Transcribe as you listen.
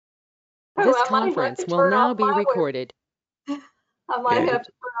This I might have conference to will turn now off be my recorded. I might have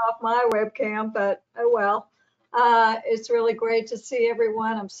to turn off my webcam, but oh well. It's really great to see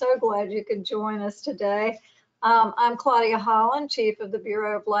everyone. I'm so glad you could join us today. I'm Claudia Holland, Chief of the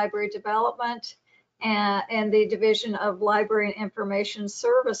Bureau of Library Development and the Division of Library and Information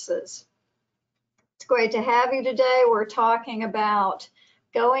Services. It's great to have you today. We're talking about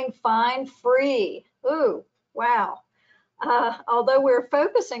going fine-free. Ooh, wow. Although we're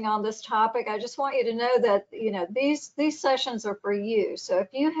focusing on this topic, I just want you to know that, these sessions are for you. So if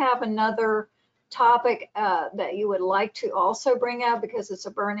you have another topic that you would like to also bring up because it's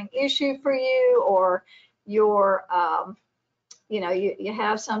a burning issue for you, or you're, you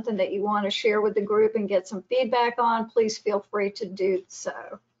have something that you want to share with the group and get some feedback on, please feel free to do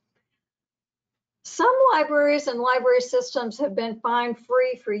so. Some libraries and library systems have been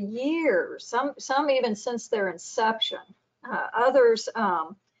fine-free for years, some even since their inception. Others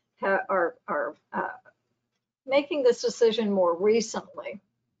are making this decision more recently,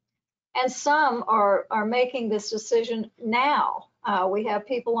 and some are making this decision now. We have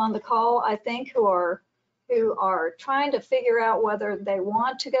people on the call, I think, who are trying to figure out whether they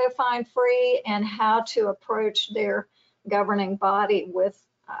want to go fine-free and how to approach their governing body with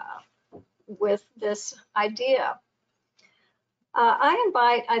this idea.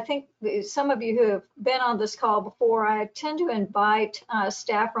 I think some of you who have been on this call before, I tend to invite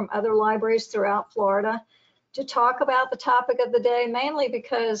staff from other libraries throughout Florida to talk about the topic of the day, mainly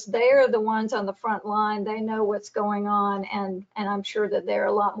because they are the ones on the front line. They know what's going on, and I'm sure that they're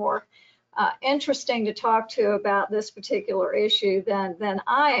a lot more interesting to talk to about this particular issue than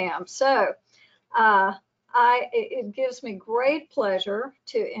I am. So it gives me great pleasure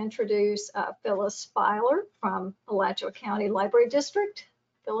to introduce Phyllis Filer from Alachua County Library District.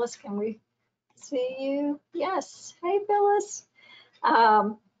 Phyllis, can we see you? Yes. Hey, Phyllis.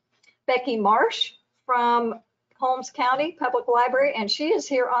 Becky Marsh from Holmes County Public Library, and she is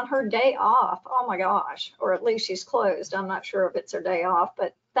here on her day off. Oh my gosh, or at least she's closed. I'm not sure if it's her day off,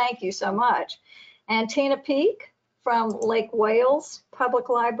 but thank you so much. And Tina Peak from Lake Wales Public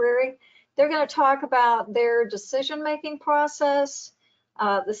Library. They're going to talk about their decision-making process,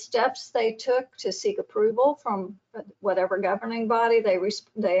 the steps they took to seek approval from whatever governing body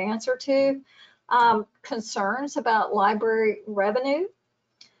they answer to, concerns about library revenue,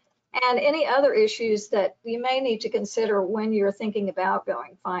 and any other issues that you may need to consider when you're thinking about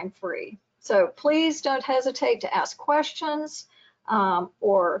going fine-free. So please don't hesitate to ask questions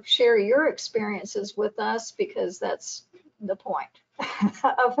or share your experiences with us, because that's the point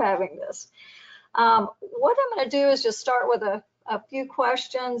of having this. What I'm going to do is just start with a few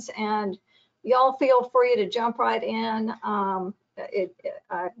questions, and y'all feel free to jump right in. I'm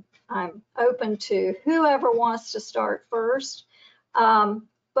open to whoever wants to start first.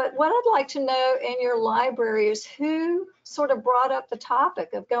 But what I'd like to know in your library is who sort of brought up the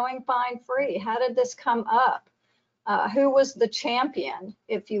topic of going fine-free. How did this come up? Who was the champion,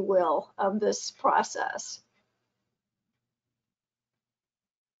 if you will, of this process?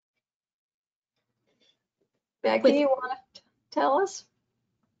 Becky, you want to tell us?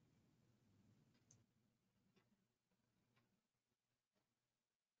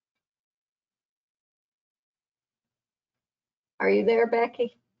 Are you there,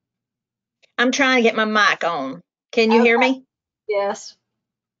 Becky? I'm trying to get my mic on. Can you hear me? Yes.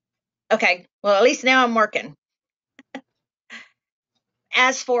 Okay, well, at least now I'm working.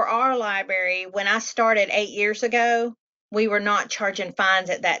 As for our library, when I started 8 years ago, we were not charging fines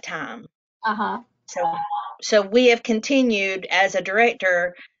at that time. Uh-huh. So we have continued, as a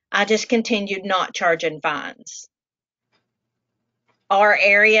director, I just continued not charging fines. Our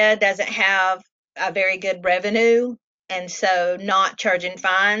area doesn't have a very good revenue, and so not charging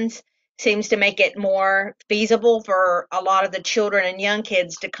fines seems to make it more feasible for a lot of the children and young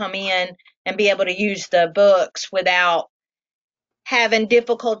kids to come in and be able to use the books without having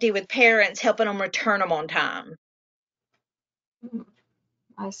difficulty with parents helping them return them on time.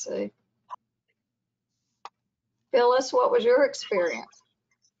 I see. Phyllis, what was your experience?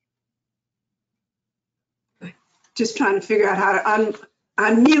 Just trying to figure out how to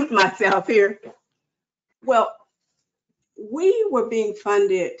unmute myself here. Well, we were being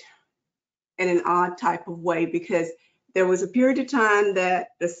funded in an odd type of way, because there was a period of time that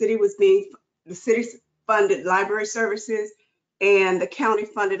the city funded library services and the county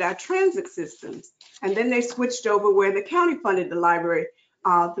funded our transit systems. And then they switched over where the county funded the library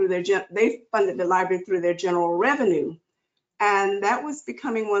they funded the library through their general revenue. And that was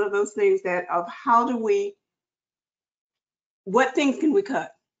becoming one of those things of how do we, what things can we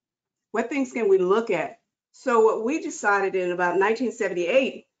cut? What things can we look at? So what we decided in about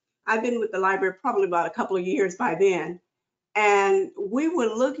 1978 I've been with the library probably about a couple of years by then. And we were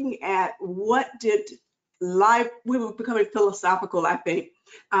looking at we were becoming philosophical, I think,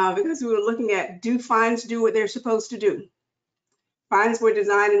 because we were looking at, do fines do what they're supposed to do? Fines were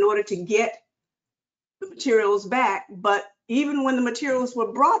designed in order to get the materials back, but even when the materials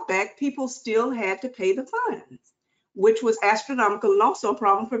were brought back, people still had to pay the fines, which was astronomical and also a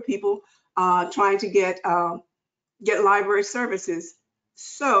problem for people trying to get library services.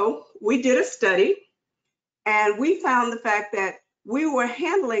 So we did a study, and we found the fact that we were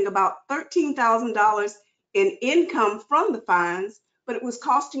handling about $13,000 in income from the fines, but it was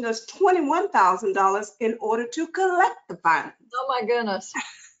costing us $21,000 in order to collect the fines. Oh my goodness.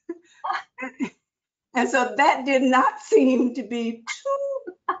 And so that did not seem to be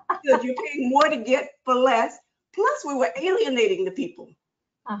too good. You're paying more to get for less. Plus, we were alienating the people.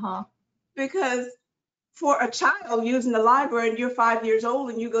 Uh-huh. Because for a child using the library, and you're 5 years old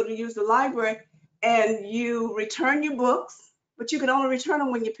and you go to use the library and you return your books, but you can only return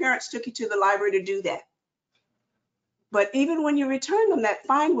them when your parents took you to the library to do that. But even when you return them, that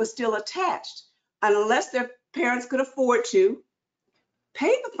fine was still attached. Unless their parents could afford to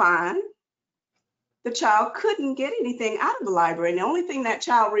pay the fine, the child couldn't get anything out of the library. And the only thing that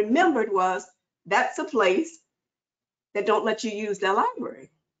child remembered was, that's a place that don't let you use their library.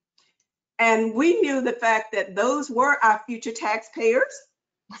 And we knew the fact that those were our future taxpayers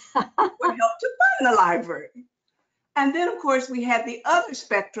who would help to fund the library. And then, of course, we had the other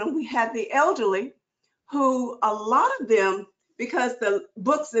spectrum. We had the elderly, who a lot of them, because the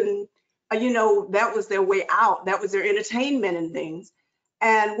books and, that was their way out. That was their entertainment and things.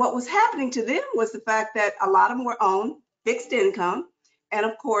 And what was happening to them was the fact that a lot of them were on fixed income. And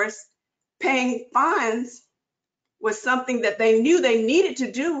of course, paying fines was something that they knew they needed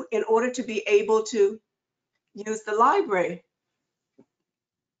to do in order to be able to use the library.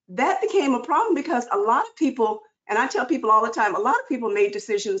 That became a problem because a lot of people, and I tell people all the time, a lot of people made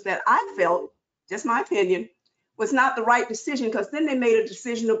decisions that I felt, just my opinion, was not the right decision, because then they made a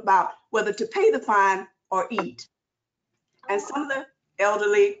decision about whether to pay the fine or eat. And some of the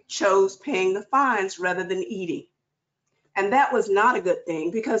elderly chose paying the fines rather than eating. And that was not a good thing,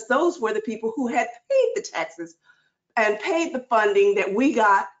 because those were the people who had paid the taxes and paid the funding that we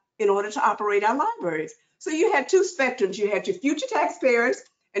got in order to operate our libraries. So you had two spectrums. You had your future taxpayers,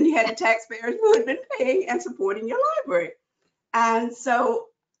 and you had the taxpayers who had been paying and supporting your library. And so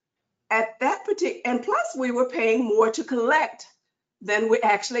at that particular, and plus we were paying more to collect than we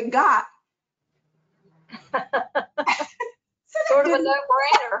actually got. Sort of a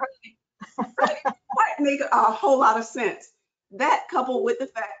no-brainer. Right. Might make a whole lot of sense. That, coupled with the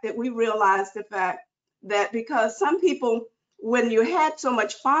fact that we realized the fact that because some people, when you had so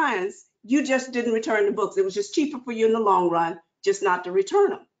much fines, you just didn't return the books. It was just cheaper for you in the long run just not to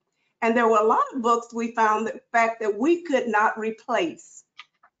return them. And there were a lot of books we found the fact that we could not replace.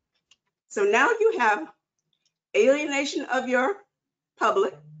 So now you have alienation of your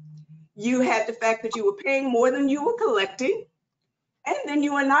public. You had the fact that you were paying more than you were collecting. And then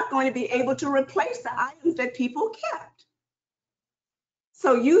you are not going to be able to replace the items that people kept.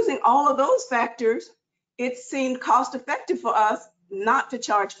 So using all of those factors, it seemed cost effective for us not to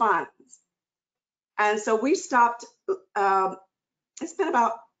charge fines. And so we stopped, it's been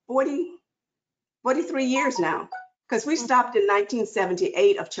about 43 years now, because we stopped in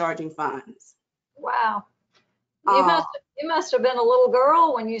 1978 of charging fines. Wow. You must have been a little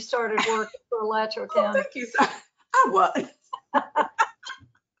girl when you started working for Alachua County. Thank you, sir. I was.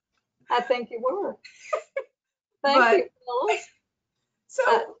 I think you were. Thank you, Phyllis.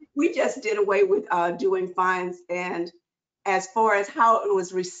 So we just did away with doing fines. And as far as how it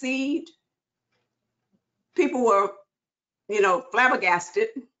was received, people were, flabbergasted,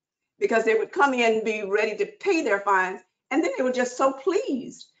 because they would come in and be ready to pay their fines. And then they were just so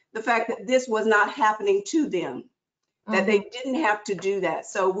pleased the fact that this was not happening to them, that they didn't have to do that.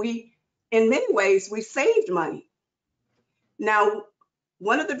 So we, in many ways, we saved money. Now,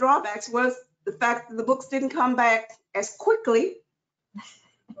 one of the drawbacks was the fact that the books didn't come back as quickly as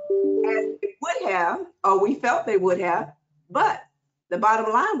they would have, or we felt they would have. But the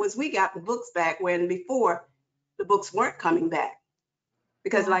bottom line was we got the books back when before the books weren't coming back.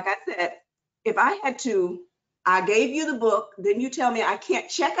 Because like I said, if I gave you the book, then you tell me I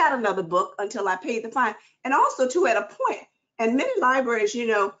can't check out another book until I pay the fine. And also too, at a point, and many libraries,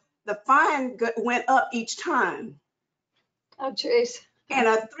 the fine went up each time. Oh, geez. And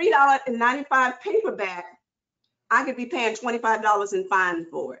a $3.95 paperback, I could be paying $25 in fine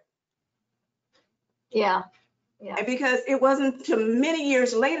for it. Yeah. Yeah. And because it wasn't until many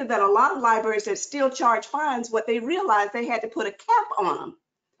years later that a lot of libraries that still charge fines, what they realized they had to put a cap on them.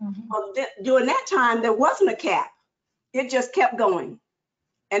 Well, during that time, there wasn't a cap. It just kept going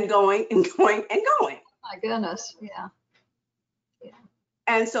and going and going and going. My goodness, yeah.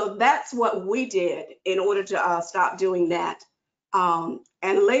 And so that's what we did in order to stop doing that. And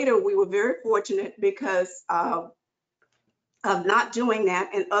later we were very fortunate because of not doing that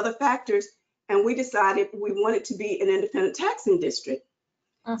and other factors. And we decided we wanted to be an independent taxing district.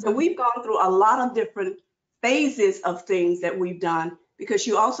 So we've gone through a lot of different phases of things that we've done, because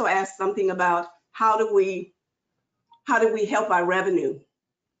you also asked something about how do we help our revenue?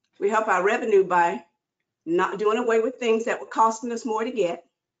 We help our revenue by not doing away with things that were costing us more to get.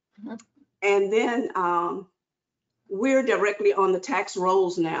 And then we're directly on the tax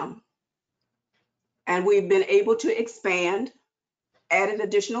rolls now. And we've been able to expand, added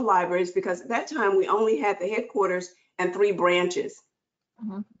additional libraries, because at that time we only had the headquarters and 3 branches.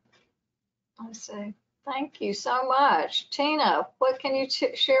 I see. Thank you so much. Tina, what can you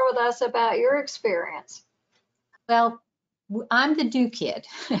share with us about your experience? Well, I'm the do kid.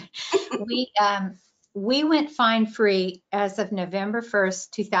 We went fine-free as of November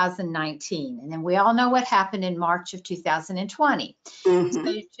 1st, 2019. And then we all know what happened in March of 2020.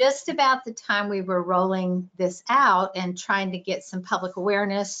 So just about the time we were rolling this out and trying to get some public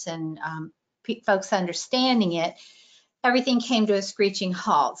awareness and folks understanding it, everything came to a screeching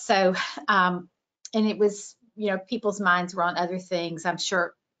halt. So, and it was, you know, people's minds were on other things. I'm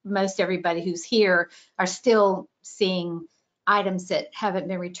sure most everybody who's here are still seeing items that haven't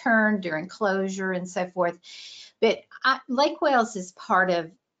been returned during closure and so forth. But Lake Wales is part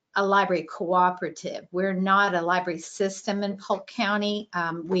of a library cooperative. We're not a library system in Polk County.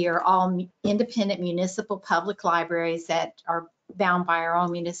 We are all independent municipal public libraries that are bound by our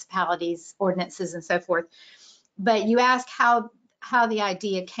own municipalities, ordinances, and so forth. But you ask how the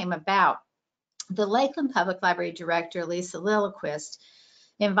idea came about. The Lakeland Public Library Director, Lisa Lilliquist,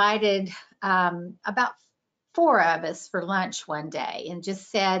 invited about 4 of us for lunch one day and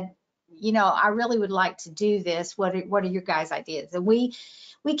just said, you know, I really would like to do this. What are your guys' ideas? And we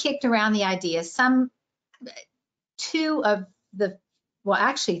kicked around the ideas.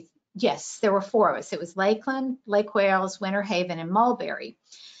 Yes, there were 4 of us. It was Lakeland, Lake Wales, Winter Haven, and Mulberry.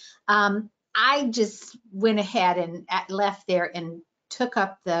 I just went ahead and left there and took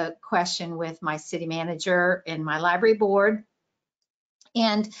up the question with my city manager and my library board.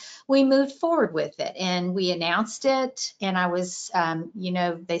 And we moved forward with it and we announced it. And I was, you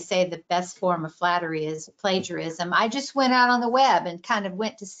know, they say the best form of flattery is plagiarism. I just went out on the web and kind of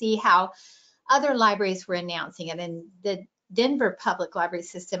went to see how other libraries were announcing it. And the Denver Public Library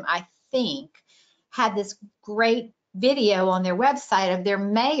System, I think, had this great video on their website of their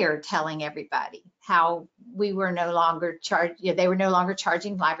mayor telling everybody how we were no longer they were no longer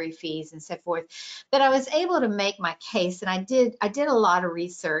charging library fees and so forth. But I was able to make my case, and I did a lot of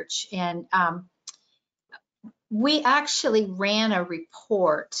research, and we actually ran a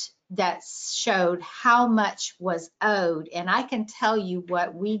report that showed how much was owed, and I can tell you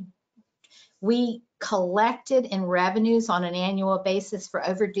what we collected in revenues on an annual basis for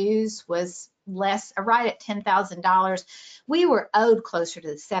overdues was less, right at $10,000. We were owed closer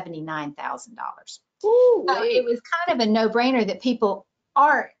to $79,000. So it was kind of a no-brainer that people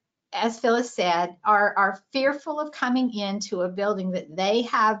are, as Phyllis said, are fearful of coming into a building that they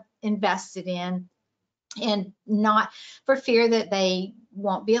have invested in, and not for fear that they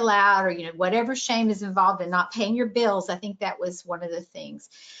won't be allowed, or, you know, whatever shame is involved in not paying your bills. I think that was one of the things.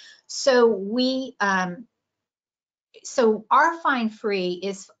 So so our fine free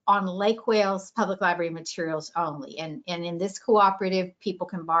is on Lake Wales Public Library materials only. And in this cooperative, people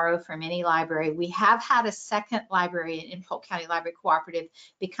can borrow from any library. We have had a second library in Polk County Library Cooperative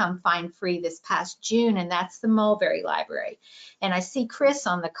become fine free this past June, and that's the Mulberry Library. And I see Chris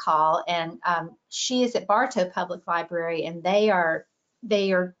on the call, and she is at Bartow Public Library, and they are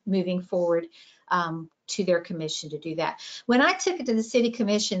moving forward to their commission to do that. When I took it to the city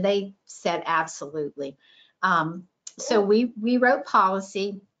commission, they said absolutely. So we wrote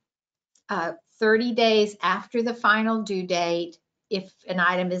policy 30 days after the final due date. If an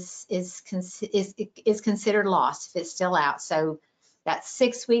item is considered lost, if it's still out, so that's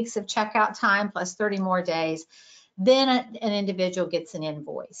 6 weeks of checkout time plus 30 more days, then an individual gets an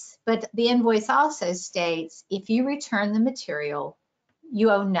invoice. But the invoice also states if you return the material, you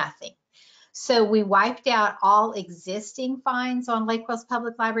owe nothing. So we wiped out all existing fines on Lake Wales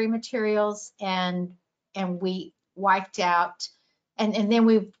Public Library materials, and we wiped out, and then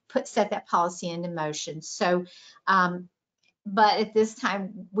we set that policy into motion. So but at this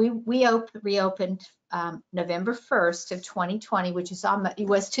time, we reopened November 1st of 2020, which is it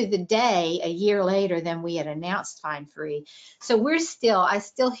was to the day a year later than we had announced fine free. So I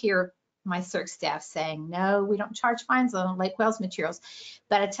still hear my circ staff saying, no, we don't charge fines on Lake Wales materials.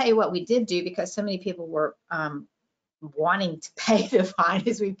 But I tell you what we did do, because so many people were wanting to pay the fine,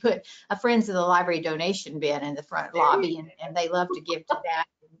 is we put a Friends of the Library donation bin in the front lobby, and they love to give to that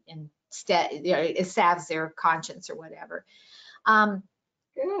instead, you know, it salves their conscience or whatever.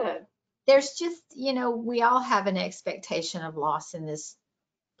 Good. There's just, you know, we all have an expectation of loss in this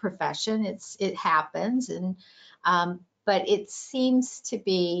profession. It happens, and but it seems to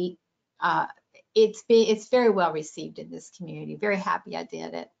be it's very well received in this community. Very happy I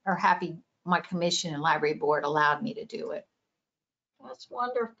did it, or happy my commission and library board allowed me to do it. That's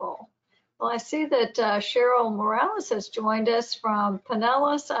wonderful. Well, I see that Cheryl Morales has joined us from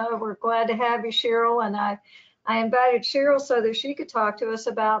Pinellas. We're glad to have you, Cheryl. And I invited Cheryl so that she could talk to us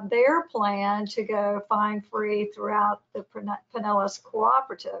about their plan to go fine free throughout the Pinellas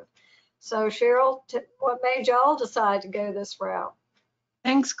Cooperative. So Cheryl, what made y'all decide to go this route?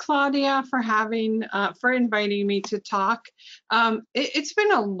 Thanks, Claudia, for inviting me to talk. It's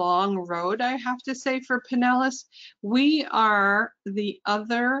been a long road, I have to say, for Pinellas. We are the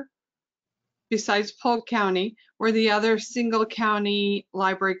other, besides Polk County, we're the other single county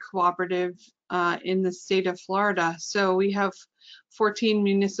library cooperative in the state of Florida. So we have 14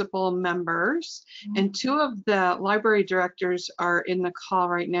 municipal members, and 2 of the library directors are in the call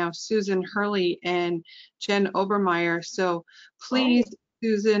right now, Susan Hurley and Jen Obermeyer. So please,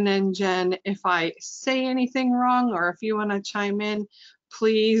 Susan and Jen, if I say anything wrong or if you want to chime in,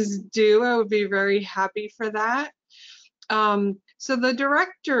 please do. I would be very happy for that. So the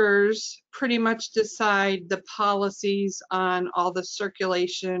directors pretty much decide the policies on all the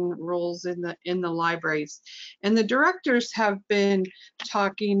circulation rules in the libraries. And the directors have been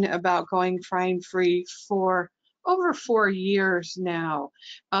talking about going fine free for over 4 years now.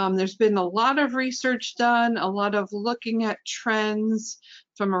 There's been a lot of research done, a lot of looking at trends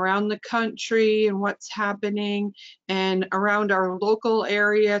from around the country and what's happening, and around our local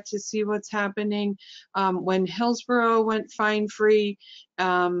area to see what's happening. When Hillsborough went fine free,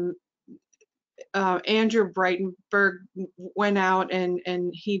 Andrew Breitenberg went out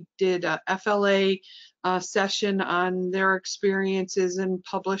and he did a FLA session on their experiences and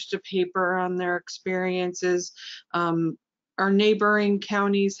published a paper on their experiences. Our neighboring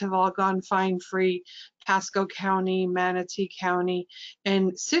counties have all gone fine free. Pasco County, Manatee County,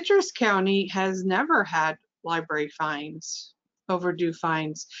 and Citrus County has never had library fines, overdue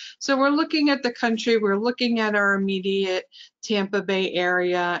fines. So we're looking at the country, we're looking at our immediate Tampa Bay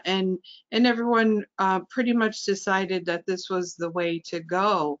area, and everyone pretty much decided that this was the way to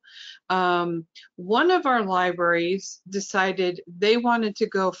go. One of our libraries decided they wanted to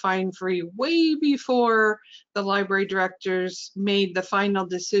go fine free way before the library directors made the final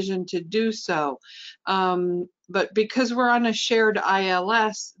decision to do so. But because we're on a shared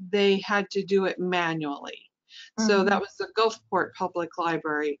ILS, they had to do it manually. So that was the Gulfport Public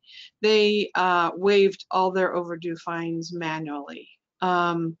Library. They waived all their overdue fines manually.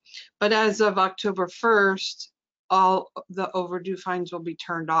 But as of October 1st, all the overdue fines will be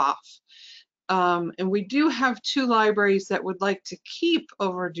turned off. And we do have 2 libraries that would like to keep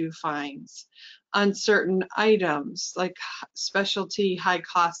overdue fines on certain items, like specialty high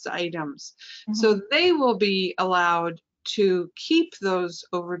cost items. So they will be allowed to keep those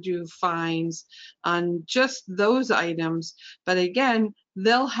overdue fines on just those items. But again,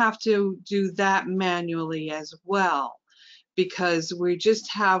 they'll have to do that manually as well, because we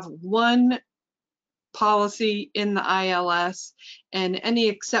just have one policy in the ILS, and any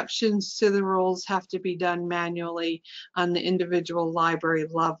exceptions to the rules have to be done manually on the individual library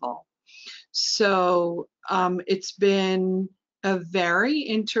level. So it's been a very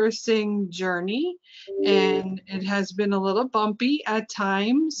interesting journey, and it has been a little bumpy at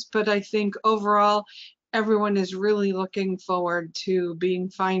times, but I think overall everyone is really looking forward to being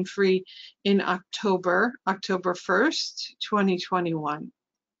fine free in October 1st, 2021.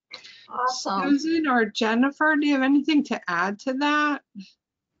 Awesome. Susan or Jennifer, do you have anything to add to that?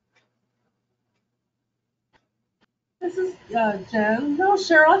 This is Jen. No,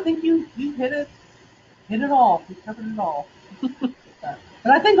 Cheryl, I think you hit it all. You covered it all.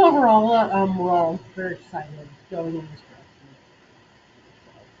 But I think overall, we're all very excited going in this direction.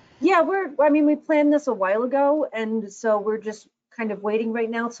 Yeah, we planned this a while ago, and so we're just kind of waiting right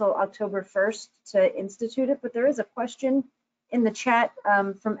now till October 1st to institute it. But there is a question in the chat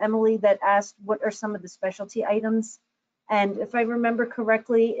from Emily that asked, what are some of the specialty items? And if I remember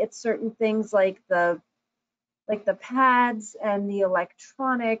correctly, it's certain things like like the pads and the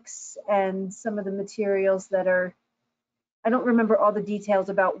electronics and some of the materials that are, I don't remember all the details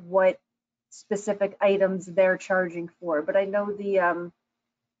about what specific items they're charging for, but I know the,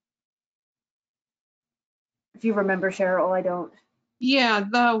 if you remember, Cheryl, I don't. Yeah,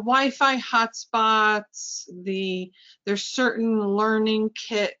 the Wi-Fi hotspots, there's certain learning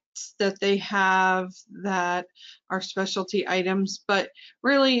kits that they have that are specialty items, but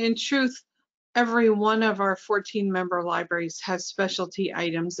really in truth, every one of our 14 member libraries has specialty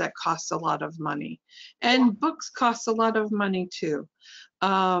items that cost a lot of money, and books cost a lot of money too.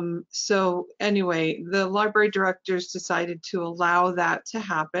 So anyway, the library directors decided to allow that to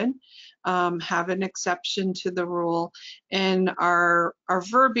happen, have an exception to the rule, and our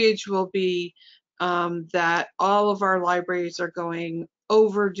verbiage will be that all of our libraries are going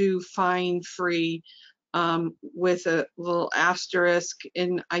overdue fine free, with a little asterisk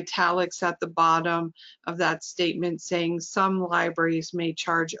in italics at the bottom of that statement saying some libraries may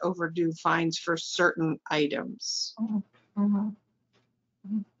charge overdue fines for certain items.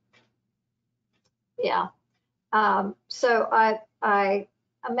 Yeah. So I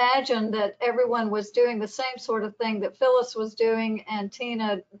imagine that everyone was doing the same sort of thing that Phyllis was doing, and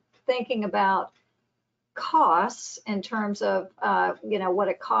Tina thinking about costs in terms of, you know, what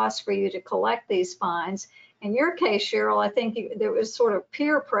it costs for you to collect these fines. In your case, Cheryl, I think there was sort of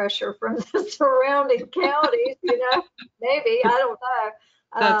peer pressure from the surrounding counties, you know, maybe, I don't know.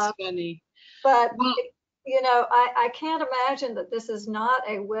 That's funny. But, Well, you know, I can't imagine that this is not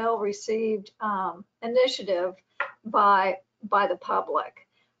a well-received initiative by the public.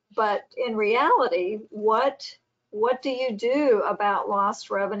 But in reality, what do you do about lost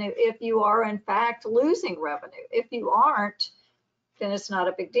revenue if you are in fact losing revenue? If you aren't, then it's not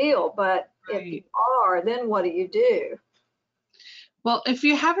a big deal. But if you are, then what do you do? well, if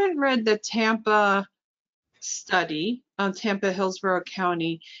you haven't read the Tampa study on Tampa Hillsborough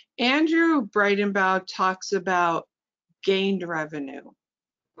County, Andrew Breitenbaugh talks about gained revenue.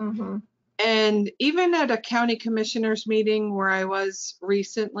 Mm-hmm. And even at a county commissioners meeting where I was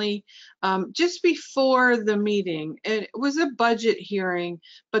recently, just before the meeting, it was a budget hearing,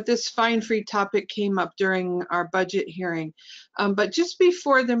 but this fine-free topic came up during our budget hearing. But just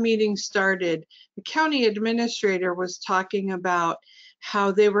before the meeting started, the county administrator was talking about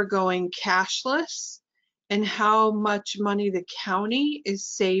how they were going cashless and how much money the county is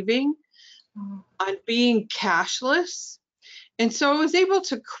saving on being cashless. And so I was able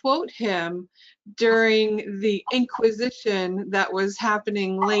to quote him during the inquisition that was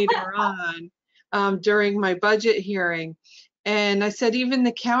happening later on, during my budget hearing. And I said, even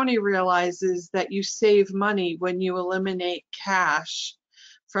the county realizes that you save money when you eliminate cash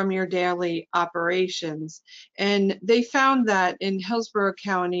from your daily operations. And they found that in Hillsborough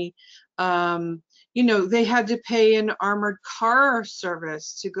County, you know, they had to pay an armored car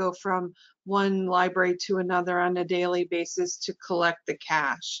service to go from one library to another on a daily basis to collect the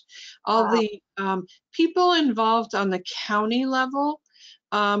cash. All the people involved on the county level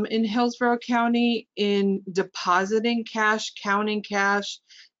in Hillsborough County in depositing cash, counting cash,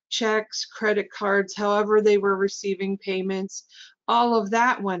 checks, credit cards, however they were receiving payments, all of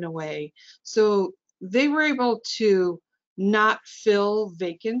that went away. So they were able to not fill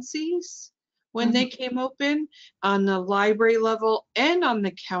vacancies when they came open on the library level and on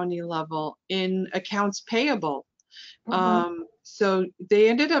the county level in accounts payable. So they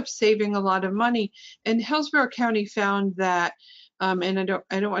ended up saving a lot of money. And Hillsborough County found that, and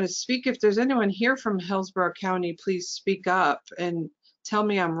I don't want to speak, if there's anyone here from Hillsborough County, please speak up and tell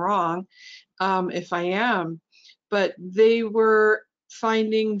me I'm wrong, if I am. But they were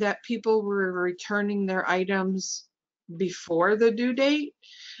finding that people were returning their items before the due date.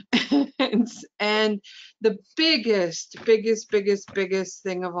 And the biggest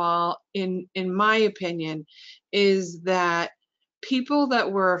thing of all, in my opinion, is that people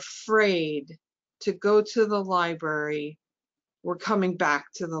that were afraid to go to the library were coming back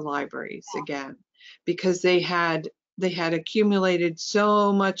to the libraries again, because they had accumulated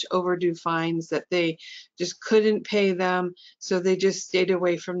so much overdue fines that they just couldn't pay them, so they just stayed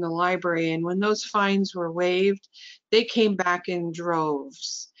away from the library. And when those fines were waived, they came back in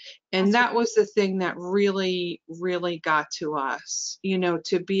droves. And that was the thing that really got to us, you know,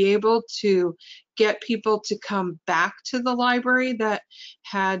 to be able to get people to come back to the library that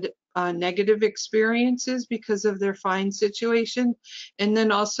had negative experiences because of their fine situation, and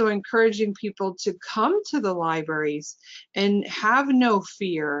then also encouraging people to come to the libraries and have no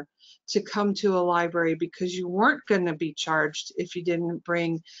fear to come to a library, because you weren't going to be charged if you didn't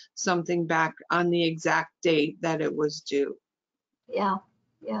bring something back on the exact date that it was due. Yeah,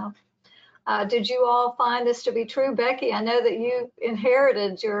 yeah. Did you all find this to be true? Becky, I know that you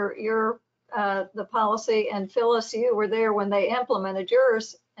inherited the policy, and Phyllis, you were there when they implemented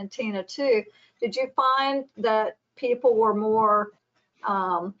yours, and Tina too. Did you find that people were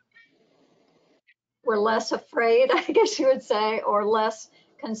were less afraid, I guess you would say, or less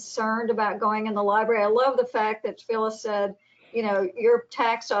concerned about going in the library? I love the fact that Phyllis said, you know, your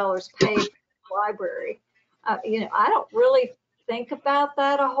tax dollars pay for the library. You know, I don't really think about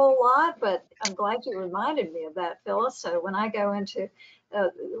that a whole lot, but I'm glad you reminded me of that, Phyllis. So when I go into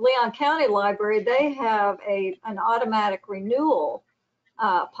Leon County Library, they have an automatic renewal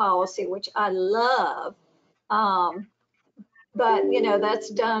policy, which I love. But you know, that's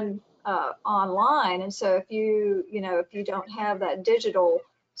done online, and so if you don't have that digital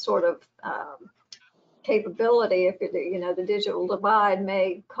sort of capability, if the digital divide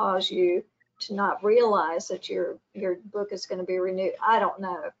may cause you to not realize that your book is going to be renewed. I don't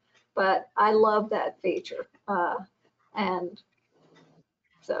know, but I love that feature, and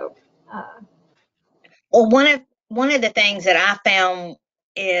so. Well, one of the things that I found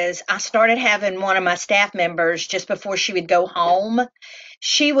is I started having one of my staff members just before she would go home.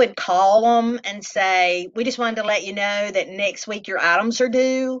 She would call them and say, "We just wanted to let you know that next week your items are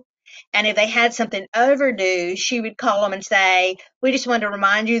due." And if they had something overdue, she would call them and say, "We just wanted to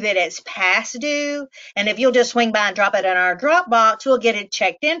remind you that it's past due. And if you'll just swing by and drop it in our drop box, we'll get it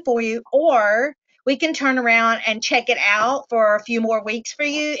checked in for you. Or we can turn around and check it out for a few more weeks for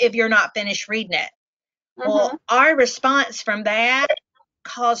you if you're not finished reading it." Well, our response from that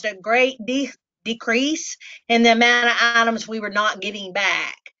caused a great decrease in the amount of items we were not getting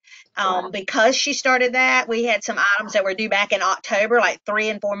back. Because she started that, we had some items that were due back in October, like 3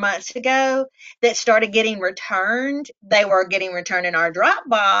 and 4 months ago, that started getting returned. They were getting returned in our drop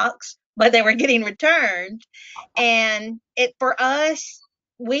box, but they were getting returned. And for us,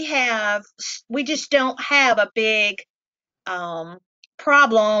 we just don't have a big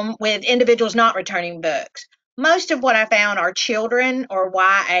problem with individuals not returning books. Most of what I found are children or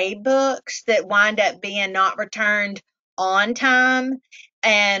YA books that wind up being not returned on time.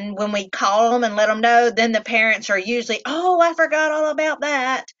 And when we call them and let them know, then the parents are usually, "Oh, I forgot all about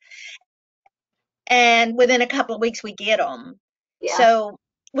that." And within a couple of weeks, we get them. Yeah. So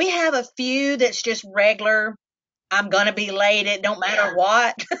we have a few that's just regular. I'm going to be late. It don't matter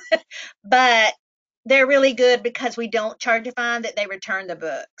what. But they're really good because we don't charge a fine that they return the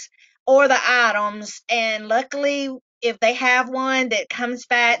books or the items. And luckily, if they have one that comes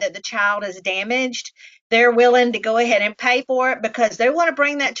back that the child is damaged, they're willing to go ahead and pay for it because they want to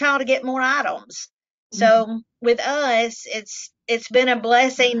bring that child to get more items. So with us, it's been a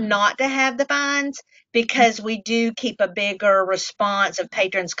blessing not to have the fines because we do keep a bigger response of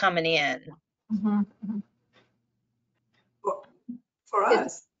patrons coming in. For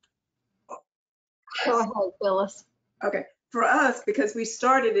us. Go ahead, Phyllis. Okay, for us, because we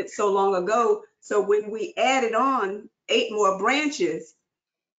started it so long ago, so when we added on 8 more branches,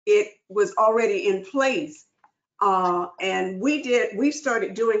 it was already in place. And we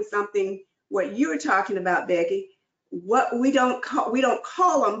started doing something, what you were talking about, Becky. What we don't call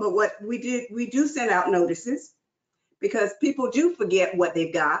them, but what we do send out notices because people do forget what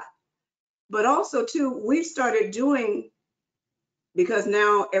they've got. But also too, we've started doing, because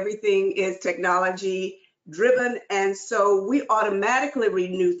now everything is technology driven, and so we automatically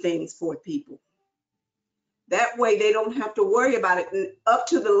renew things for people. That way they don't have to worry about it, and up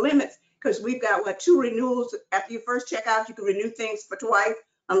to the limits, because we've got 2 renewals. After you first check out, you can renew things for twice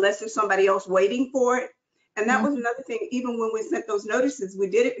unless there's somebody else waiting for it. And that was another thing. Even when we sent those notices, we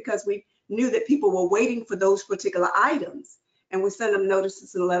did it because we knew that people were waiting for those particular items, and we send them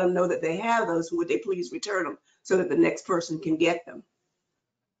notices and let them know that they have those. Would they please return them so that the next person can get them?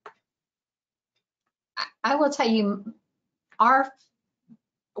 I will tell you,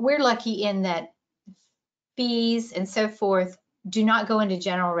 we're lucky in that fees and so forth do not go into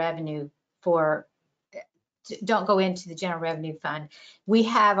general revenue don't go into the general revenue fund. We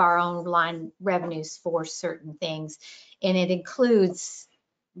have our own line revenues for certain things, and it includes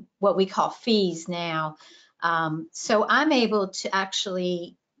what we call fees now. So I'm able to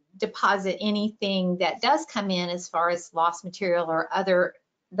actually deposit anything that does come in as far as lost material or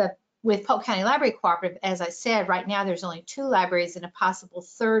with Polk County Library Cooperative. As I said, right now there's only 2 libraries and a possible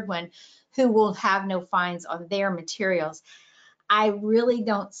 3rd one who will have no fines on their materials. I really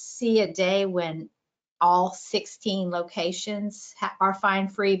don't see a day when all 16 locations are fine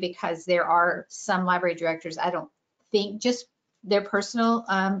free, because there are some library directors, I don't think, just their personal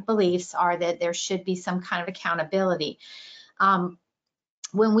beliefs are that there should be some kind of accountability.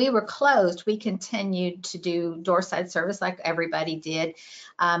 when we were closed, we continued to do doorside service like everybody did.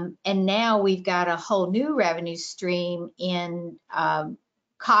 And now we've got a whole new revenue stream in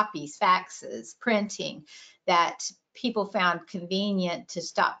copies, faxes, printing that people found convenient to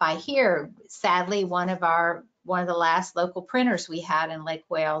stop by here. Sadly, one of the last local printers we had in Lake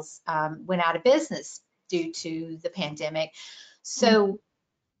Wales went out of business due to the pandemic. So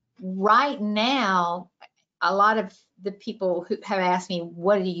right now, a lot of the people who have asked me,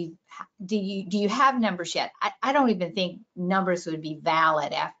 what do you have numbers yet? I don't even think numbers would be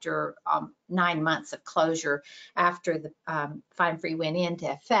valid after 9 months of closure after the fine free went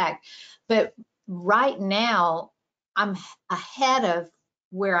into effect. But right now, I'm ahead of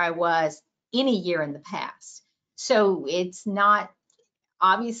where I was any year in the past. So it's not,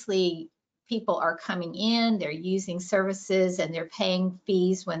 obviously people are coming in, they're using services, and they're paying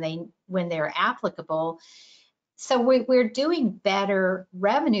fees when they're applicable. So we're doing better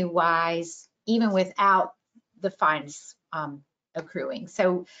revenue wise, even without the fines accruing.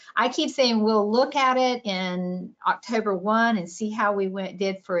 So I keep saying we'll look at it in October 1 and see how we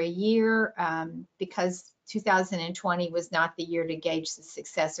did for a year, because 2020 was not the year to gauge the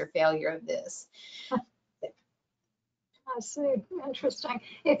success or failure of this. I see. Interesting.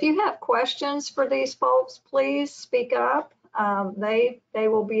 If you have questions for these folks, please speak up. They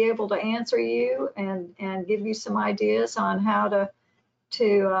will be able to answer you and give you some ideas on how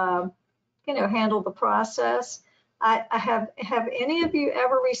to handle the process. Have any of you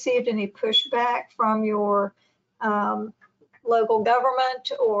ever received any pushback from your local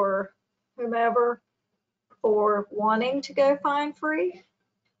government or whomever for wanting to go fine free?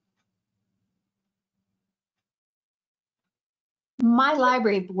 My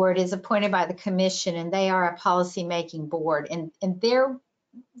library board is appointed by the commission, and they are a policy-making board. And there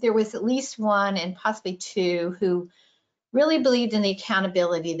was at least one and possibly two who really believed in the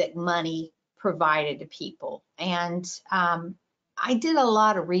accountability that money provided to people. And I did a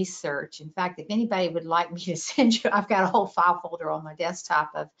lot of research. In fact, if anybody would like me to send you, I've got a whole file folder on my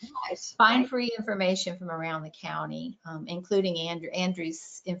desktop of fine-free information from around the county, including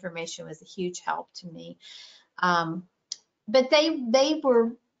Andrew's information was a huge help to me. But they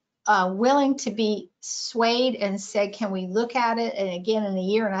were willing to be swayed and said, can we look at it? And again, in a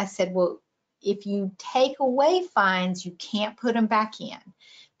year, and I said, well, if you take away fines, you can't put them back in,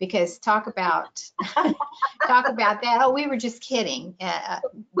 because talk about that. Oh, we were just kidding.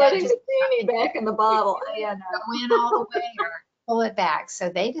 Putting the genie back in the bottle. Yeah, no. Go in all the way or pull it back. So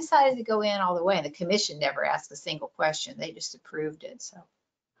they decided to go in all the way, and the commission never asked a single question. They just approved it. So.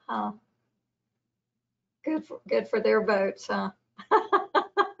 Huh. Good for their votes, huh?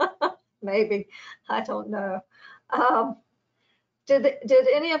 Maybe, I don't know. Did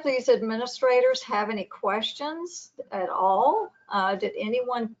any of these administrators have any questions at all? Did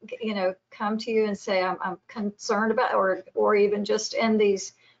anyone, come to you and say, I'm concerned about, or even just in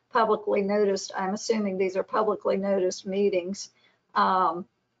these publicly noticed, I'm assuming these are publicly noticed meetings,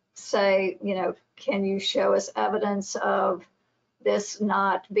 say, can you show us evidence of this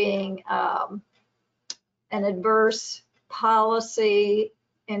not being an adverse policy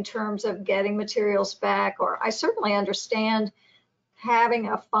in terms of getting materials back? Or I certainly understand having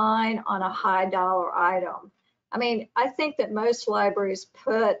a fine on a high dollar item. I mean, I think that most libraries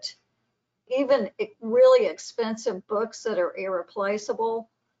put even really expensive books that are irreplaceable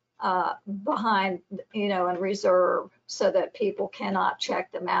behind, in reserve, so that people cannot check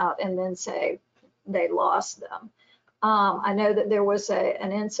them out and then say they lost them. I know that there was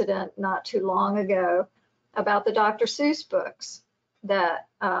an incident not too long ago about the Dr. Seuss books that,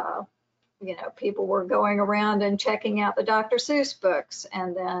 people were going around and checking out the Dr. Seuss books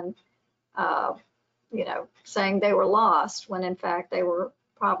and then, saying they were lost when in fact they were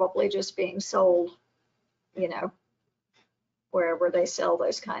probably just being sold, wherever they sell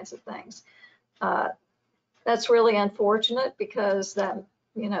those kinds of things. That's really unfortunate, because that,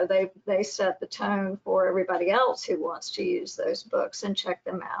 they set the tone for everybody else who wants to use those books and check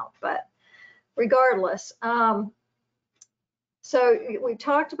them out. But regardless, so we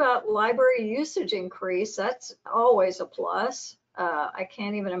talked about library usage increase. That's always a plus. I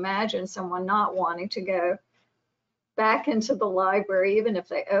can't even imagine someone not wanting to go back into the library, even if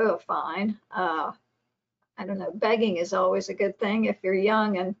they owe a fine. I don't know, begging is always a good thing if you're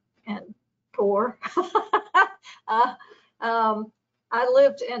young and poor. I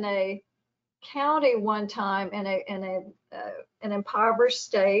lived in a county one time in an impoverished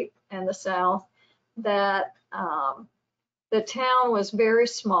state in the South that the town was very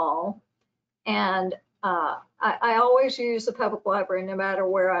small, and I always use the public library no matter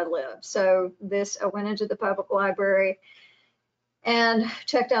where I live. So I went into the public library and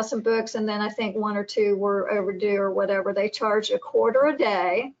checked out some books, and then I think one or two were overdue or whatever. They charged $0.25 a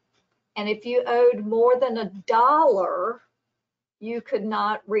day, and if you owed more than $1, you could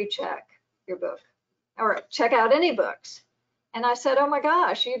not recheck your book or check out any books. And I said, oh my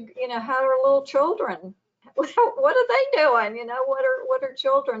gosh, you know, how are little children? What are they doing? You know, what are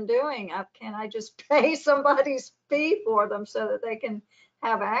children doing? Can I just pay somebody's fee for them so that they can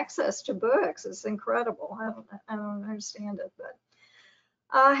have access to books? It's incredible. I don't understand it.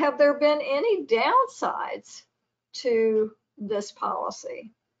 But have there been any downsides to this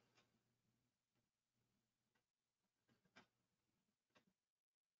policy?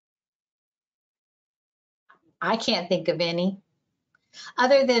 I can't think of any.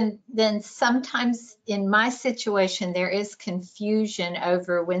 Other than sometimes in my situation, there is confusion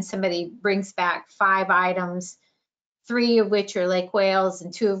over when somebody brings back 5 items, 3 of which are Lake Wales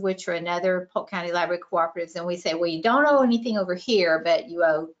and 2 of which are another Polk County Library Cooperatives. And we say, well, you don't owe anything over here, but you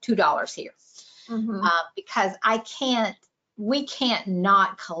owe $2 here. Mm-hmm. Because we can't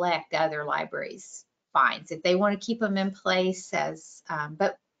not collect other libraries' fines if they want to keep them in place as,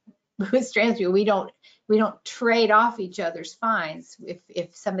 but with Transview, we don't trade off each other's fines.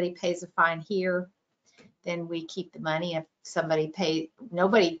 If somebody pays a fine here, then we keep the money. If somebody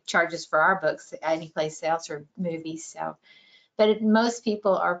nobody charges for our books anyplace else or movies. So, but most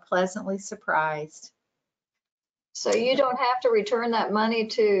people are pleasantly surprised. So you don't have to return that money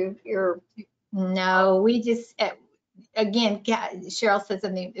to your. No, we just, again, Cheryl said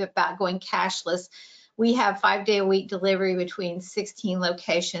something about going cashless. We have 5-day-a-week delivery between 16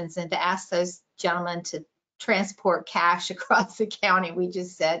 locations, and to ask those gentlemen to transport cash across the county, we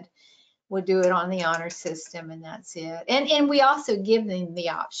just said we'll do it on the honor system, and that's it. And we also give them the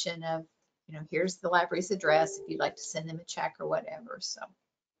option of, you know, here's the library's address if you'd like to send them a check or whatever. So.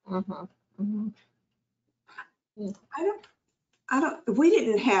 Mm-hmm. Mm-hmm.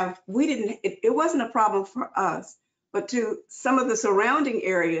 It wasn't a problem for us, but to some of the surrounding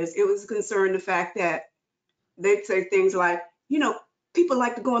areas, it was concerned the fact that they'd say things like, you know, people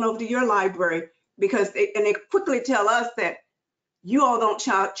like to go on over to your library because they quickly tell us that you all don't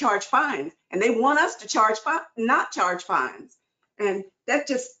charge fines, and they want us to not charge fines. And that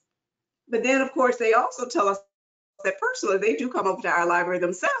just, but then of course they also tell us that personally they do come over to our library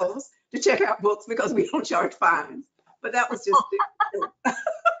themselves to check out books because we don't charge fines. But that was just,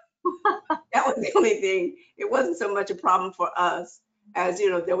 that was the only thing. It wasn't so much a problem for us as, you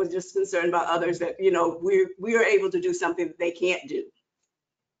know, there was just concern about others that, you know, we are able to do something that they can't do.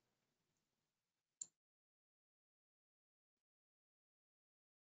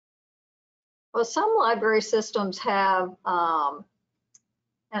 Well, some library systems have, and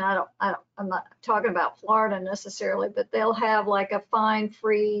I'm not talking about Florida necessarily, but they'll have like a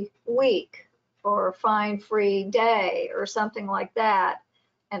fine-free week or a fine-free day or something like that.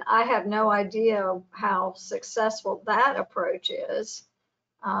 And I have no idea how successful that approach is.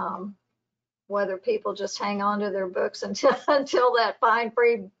 Whether people just hang on to their books until that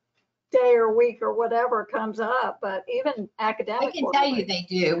fine-free day or week or whatever comes up. But even academic, I can tell you they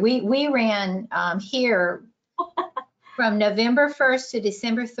do. We ran here from November 1st to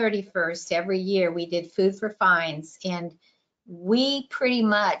December 31st every year. We did food for fines, and we pretty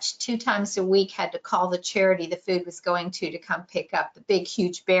much 2 times a week had to call the charity the food was going to come pick up the big,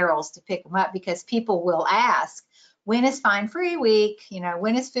 huge barrels to pick them up, because people will ask, when is fine free week? You know,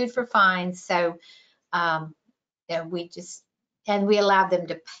 when is food for fines? So yeah, we allowed them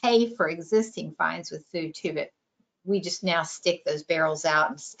to pay for existing fines with food too, but we just now stick those barrels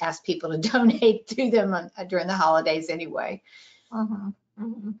out and ask people to donate to them during the holidays anyway. Mm-hmm.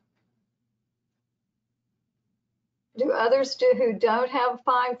 Mm-hmm. Do others who don't have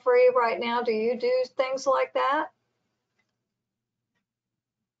fine free right now, do you do things like that?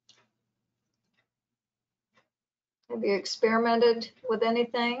 Have you experimented with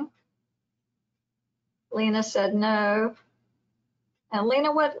anything? Lena said no. And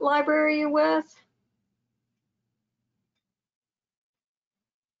Lena, what library are you with?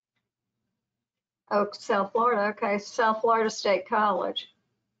 Oh, South Florida. Okay, South Florida State College.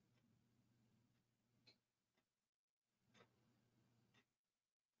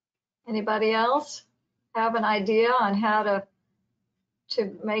 Anybody else have an idea on how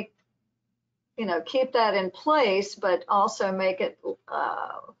to make, you know, keep that in place, but also make it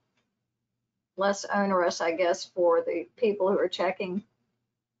less onerous, I guess, for the people who are checking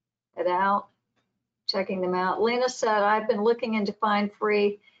them out? Lena said, I've been looking into fine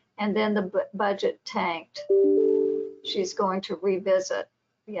free, and then the budget tanked. She's going to revisit,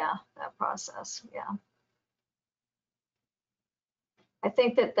 yeah, that process, yeah. I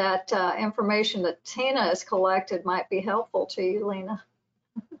think that information that Tina has collected might be helpful to you, Lena.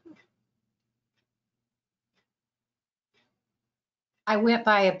 I went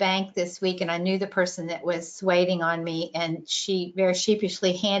by a bank this week and I knew the person that was waiting on me, and she very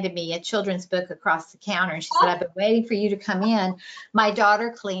sheepishly handed me a children's book across the counter. And she said, I've been waiting for you to come in. My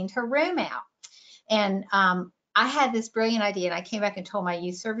daughter cleaned her room out. And I had this brilliant idea, and I came back and told my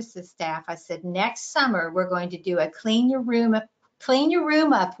youth services staff, I said, next summer, we're going to do a clean your room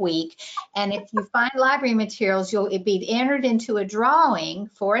up week. And if you find library materials, you'll be entered into a drawing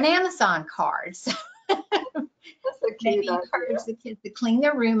for an Amazon card. So That's a maybe cute idea. encourage the kids to clean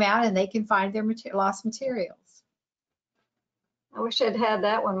their room out and they can find their lost materials. I wish I'd had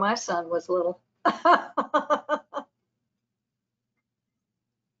that when my son was little.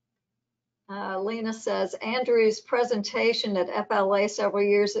 Lena says, Andrew's presentation at FLA several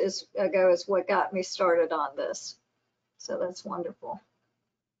years ago is what got me started on this. So that's wonderful.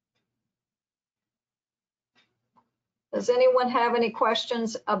 Does anyone have any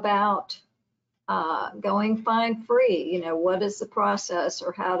questions about going fine free? You know, what is the process,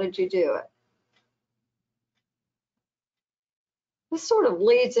 or how did you do it? This sort of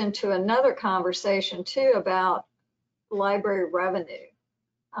leads into another conversation too about library revenue.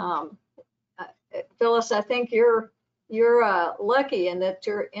 Phyllis, I think you're lucky in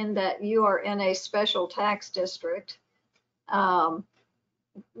that you are in a special tax district.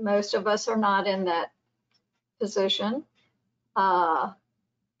 Most of us are not in that position.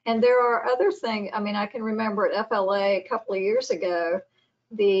 And there are other things. I mean, I can remember at FLA a couple of years ago,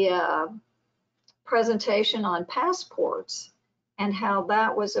 the presentation on passports and how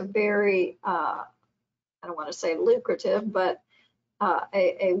that was a very, I don't want to say lucrative, but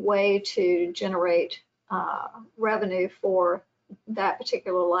a way to generate revenue for that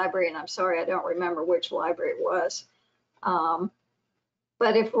particular library. And I'm sorry, I don't remember which library it was.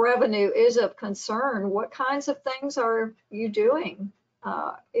 But if revenue is of concern, what kinds of things are you doing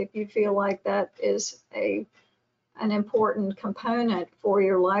if you feel like that is an important component for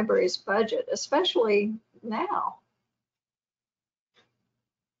your library's budget, especially now?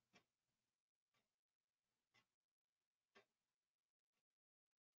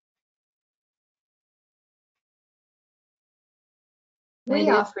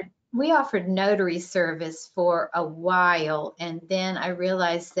 We offered notary service for a while, and then I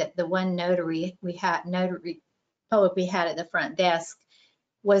realized that the one notary public we had at the front desk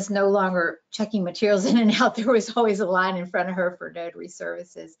was no longer checking materials in and out. There was always a line in front of her for notary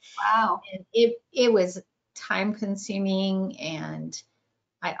services. Wow. And it was time consuming, and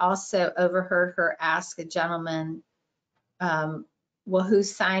I also overheard her ask a gentleman, well,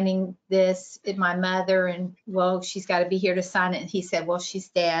 who's signing this? My mother, and well, she's got to be here to sign it. And he said, well, she's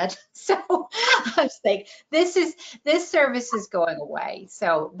dead. So I was like, this service is going away.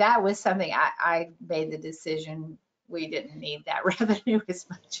 So that was something I made the decision. We didn't need that revenue as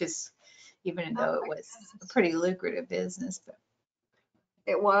much as, even though it was a pretty lucrative business. But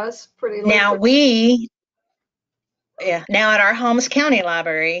It was pretty Now lucrative. now at our Holmes County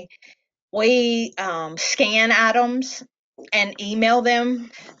Library, we scan items and email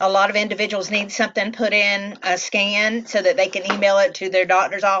them. A lot of individuals need something put in a scan so that they can email it to their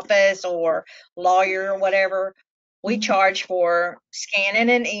doctor's office or lawyer or whatever. We charge for scanning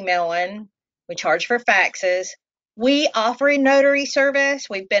and emailing. We charge for faxes. We offer a notary service.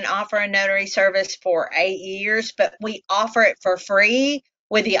 We've been offering notary service for 8 years, but we offer it for free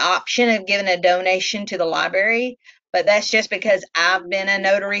with the option of giving a donation to the library. But that's just because I've been a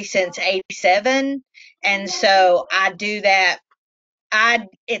notary since '87. And so I do that.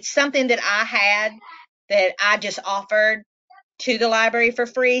 It's something that I had that I just offered to the library for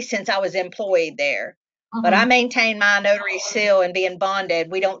free since I was employed there. But I maintain my notary seal and being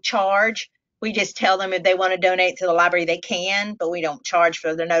bonded. We don't charge. We just tell them if they want to donate to the library, they can, but we don't charge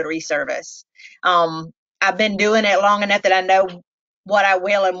for the notary service. I've been doing it long enough that I know what I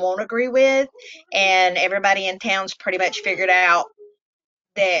will and won't agree with, and everybody in town's pretty much figured out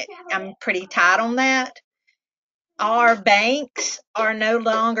that I'm pretty tight on that. Our banks are no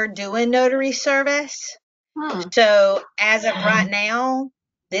longer doing notary service. So as of right now,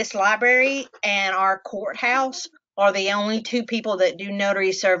 this library and our courthouse are the only two people that do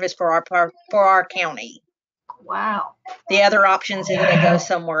notary service for our county. Wow. The other options is to go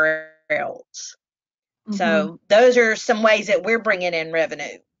somewhere else. So those are some ways that we're bringing in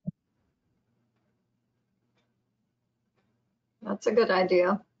revenue. That's a good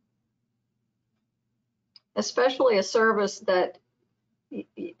idea. Especially a service that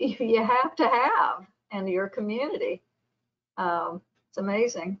you have to have in your community. It's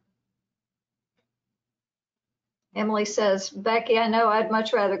amazing. Emily says, Becky, I know I'd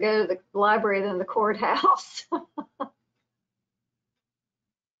much rather go to the library than the courthouse.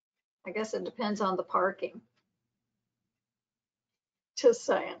 I guess it depends on the parking. Just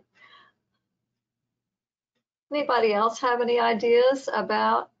saying. Anybody else have any ideas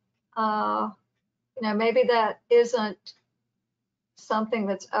about, maybe that isn't something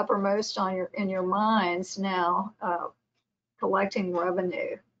that's uppermost on in your minds now, collecting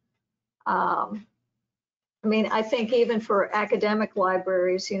revenue. I mean, I think even for academic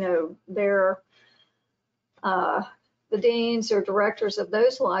libraries, they're the deans or directors of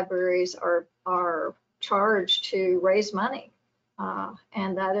those libraries are charged to raise money.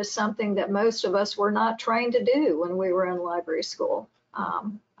 And that is something that most of us were not trained to do when we were in library school.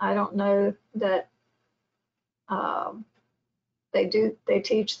 I don't know that they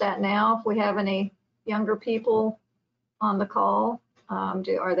teach that now. If we have any younger people on the call,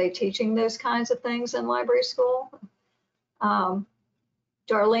 are they teaching those kinds of things in library school?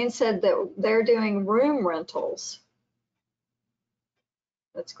 Darlene said that they're doing room rentals.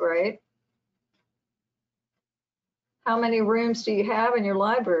 That's great. How many rooms do you have in your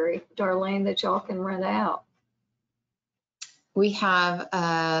library, Darlene, that y'all can rent out? We have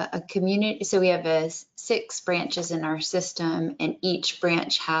a community, so we have 6 branches in our system, and each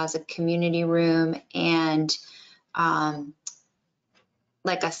branch has a community room and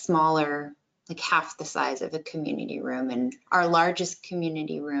like a smaller, like half the size of a community room. And our largest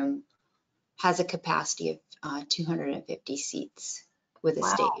community room has a capacity of 250 seats with a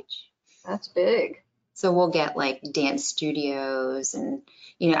stage. That's big. So we'll get like dance studios and,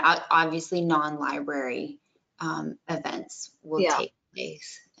 obviously non-library events will take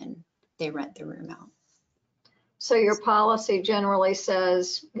place, and they rent the room out. So your policy generally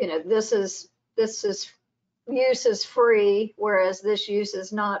says, this is use is free, whereas this use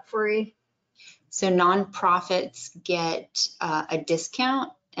is not free. So nonprofits get a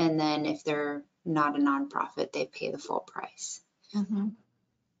discount, and then if they're not a nonprofit, they pay the full price. Mm-hmm.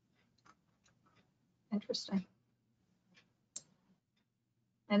 Interesting.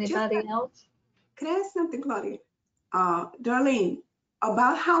 Anybody else? Could I ask something, Claudia? Darlene,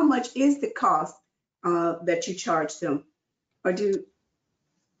 about how much is the cost that you charge them? Or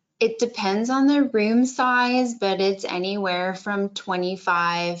It depends on the room size, but it's anywhere from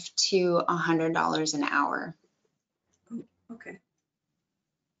 $25 to $100 an hour. Okay.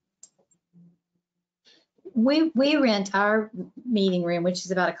 We rent our meeting room, which is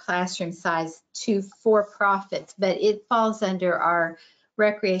about a classroom size, to for-profits, but it falls under our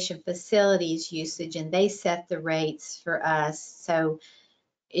recreation facilities usage, and they set the rates for us. So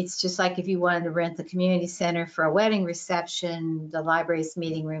it's just like if you wanted to rent the community center for a wedding reception, the library's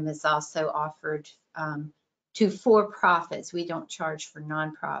meeting room is also offered to for-profits. We don't charge for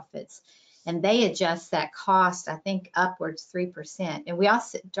nonprofits. And they adjust that cost, I think, upwards 3%. And we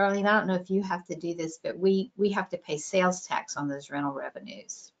also, Darlene, I don't know if you have to do this, but we have to pay sales tax on those rental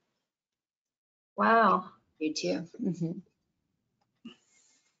revenues. Wow. You too. Mm-hmm.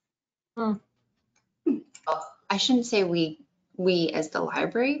 Well, I shouldn't say we as the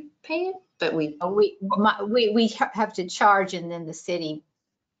library pay it, but we have to charge, and then the city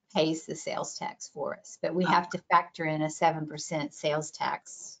pays the sales tax for us. But we have to factor in a 7% sales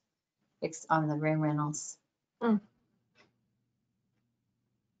tax on the room rentals.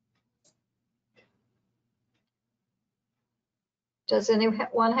 Does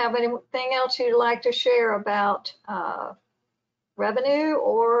anyone have anything else you'd like to share about revenue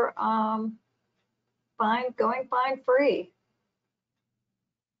or going fine free?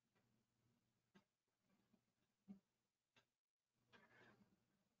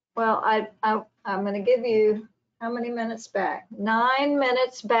 Well, I'm going to give you how many minutes back? 9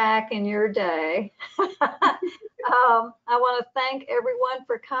 minutes back in your day. I want to thank everyone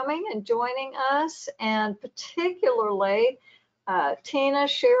for coming and joining us, and particularly Tina,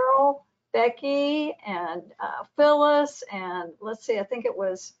 Cheryl, Becky, and Phyllis, and let's see, I think it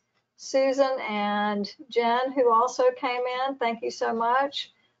was Susan and Jen who also came in. Thank you so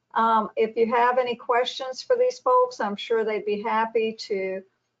much. If you have any questions for these folks, I'm sure they'd be happy to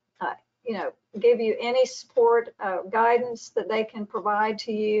give you any support, guidance that they can provide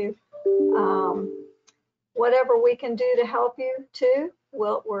to you. Whatever we can do to help you too.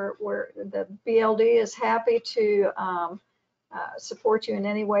 The BLD is happy to support you in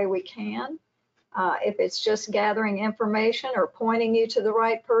any way we can. If it's just gathering information or pointing you to the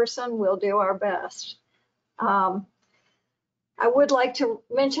right person, we'll do our best. I would like to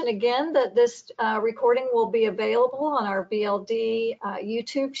mention again that this recording will be available on our BLD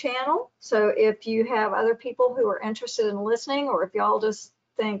YouTube channel. So if you have other people who are interested in listening, or if y'all just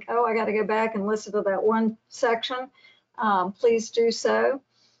think, oh, I got to go back and listen to that one section, please do so.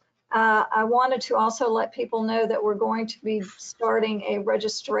 I wanted to also let people know that we're going to be starting a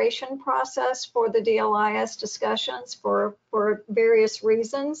registration process for the DLIS discussions for various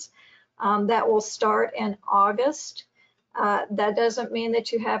reasons. That will start in August. That doesn't mean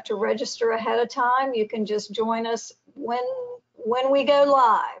that you have to register ahead of time. You can just join us when we go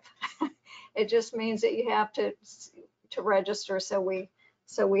live. It just means that you have to register so we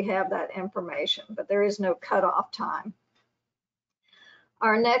have that information, but there is no cutoff time.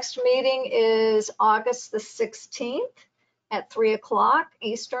 Our next meeting is August the 16th at 3 o'clock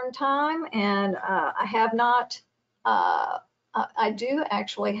Eastern time. And I have not, I do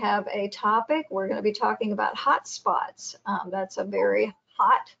actually have a topic. We're going to be talking about hotspots. That's a very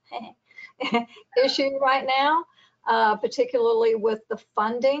hot issue right now, particularly with the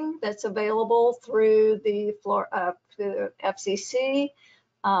funding that's available through the FCC.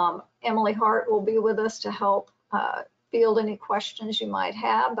 Emily Hart will be with us to help field any questions you might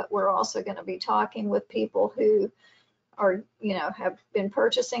have, but we're also going to be talking with people who are, have been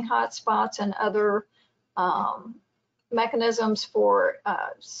purchasing hotspots and other mechanisms for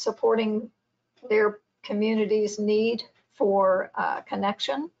supporting their community's need for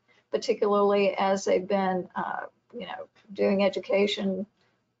connection, particularly as they've been, doing education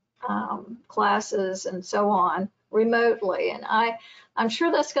classes and so on remotely. And I'm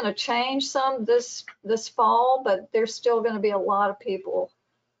sure that's going to change some this fall, but there's still going to be a lot of people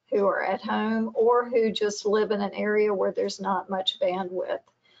who are at home or who just live in an area where there's not much bandwidth.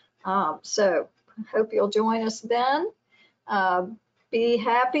 So I hope you'll join us then. Be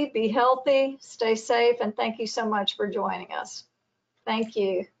happy, be healthy, stay safe, and thank you so much for joining us. Thank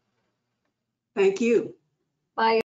you. Thank you. Bye.